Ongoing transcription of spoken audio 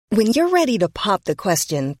When you're ready to pop the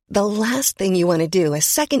question, the last thing you want to do is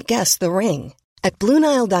second-guess the ring. At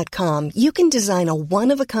BlueNile.com, you can design a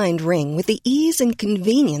one-of-a-kind ring with the ease and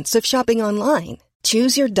convenience of shopping online.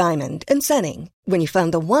 Choose your diamond and setting. When you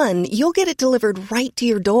find the one, you'll get it delivered right to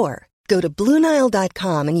your door. Go to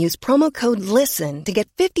BlueNile.com and use promo code LISTEN to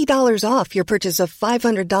get $50 off your purchase of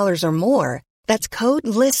 $500 or more. That's code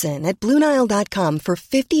LISTEN at BlueNile.com for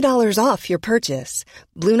 $50 off your purchase.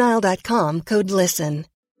 BlueNile.com, code LISTEN.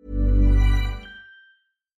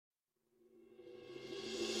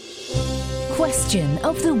 Question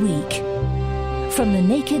of the week from the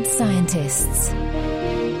Naked Scientists.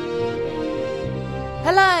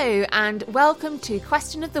 Hello and welcome to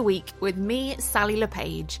Question of the Week with me, Sally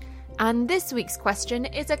LePage. And this week's question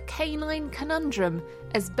is a canine conundrum,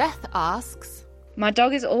 as Beth asks... My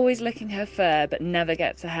dog is always licking her fur but never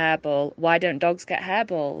gets a hairball. Why don't dogs get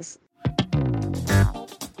hairballs?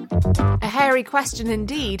 A hairy question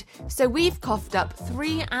indeed, so we've coughed up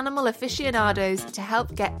 3 animal aficionados to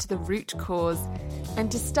help get to the root cause.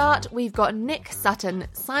 And to start, we've got Nick Sutton,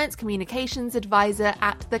 Science Communications Advisor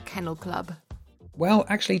at the Kennel Club. Well,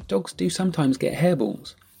 actually, dogs do sometimes get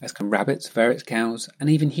hairballs, as can rabbits, ferrets, cows, and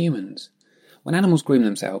even humans. When animals groom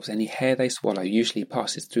themselves, any hair they swallow usually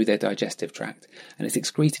passes through their digestive tract and is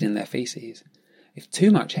excreted in their faeces. If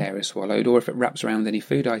too much hair is swallowed, or if it wraps around any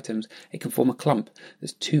food items, it can form a clump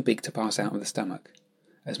that's too big to pass out of the stomach.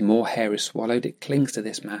 As more hair is swallowed, it clings to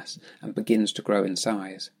this mass and begins to grow in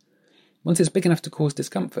size. Once it's big enough to cause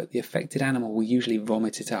discomfort, the affected animal will usually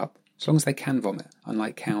vomit it up, as long as they can vomit,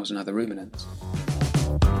 unlike cows and other ruminants.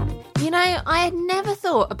 You know, I had never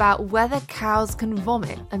thought about whether cows can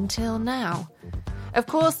vomit until now. Of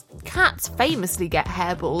course, cats famously get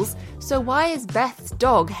hairballs, so why is Beth's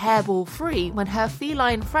dog hairball-free when her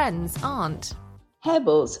feline friends aren't?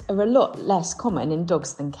 Hairballs are a lot less common in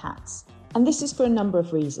dogs than cats, and this is for a number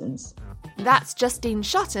of reasons. That's Justine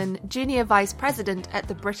Shotton, Junior Vice President at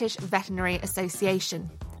the British Veterinary Association.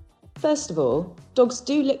 First of all, dogs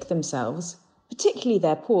do lick themselves, particularly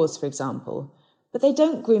their paws, for example, but they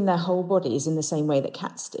don't groom their whole bodies in the same way that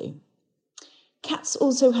cats do. Cats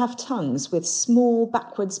also have tongues with small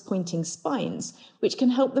backwards pointing spines, which can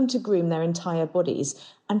help them to groom their entire bodies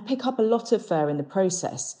and pick up a lot of fur in the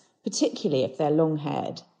process, particularly if they're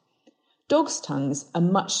long-haired. Dogs' tongues are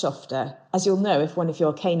much softer, as you'll know if one of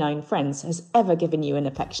your canine friends has ever given you an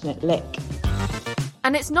affectionate lick.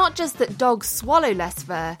 And it's not just that dogs swallow less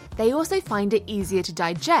fur, they also find it easier to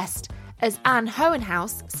digest, as Anne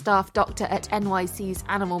Hohenhaus, staff doctor at NYC's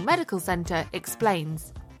Animal Medical Centre,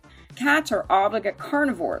 explains. Cats are obligate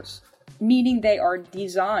carnivores, meaning they are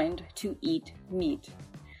designed to eat meat.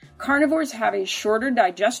 Carnivores have a shorter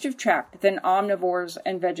digestive tract than omnivores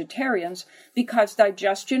and vegetarians because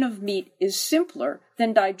digestion of meat is simpler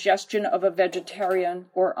than digestion of a vegetarian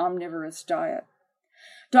or omnivorous diet.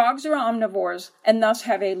 Dogs are omnivores and thus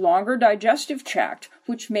have a longer digestive tract,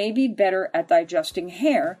 which may be better at digesting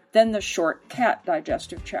hair than the short cat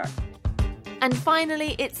digestive tract. And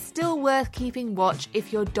finally, it's still worth keeping watch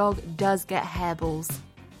if your dog does get hairballs.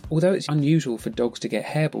 Although it's unusual for dogs to get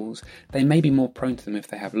hairballs, they may be more prone to them if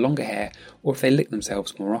they have longer hair or if they lick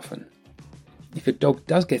themselves more often. If a dog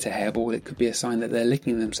does get a hairball, it could be a sign that they're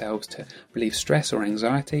licking themselves to relieve stress or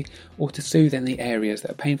anxiety, or to soothe any areas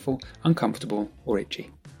that are painful, uncomfortable, or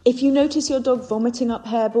itchy. If you notice your dog vomiting up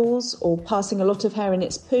hairballs or passing a lot of hair in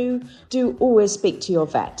its poo, do always speak to your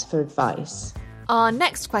vet for advice. Our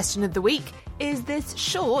next question of the week is this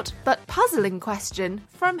short but puzzling question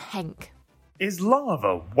from Henk. Is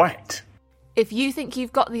lava wet? If you think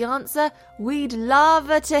you've got the answer, we'd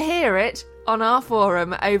love to hear it on our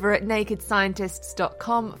forum over at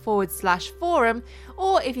nakedscientists.com/forum,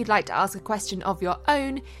 or if you'd like to ask a question of your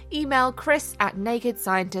own, email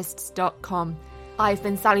chris@nakedscientists.com. I've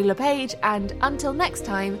been Sally LePage, and until next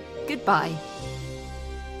time, goodbye.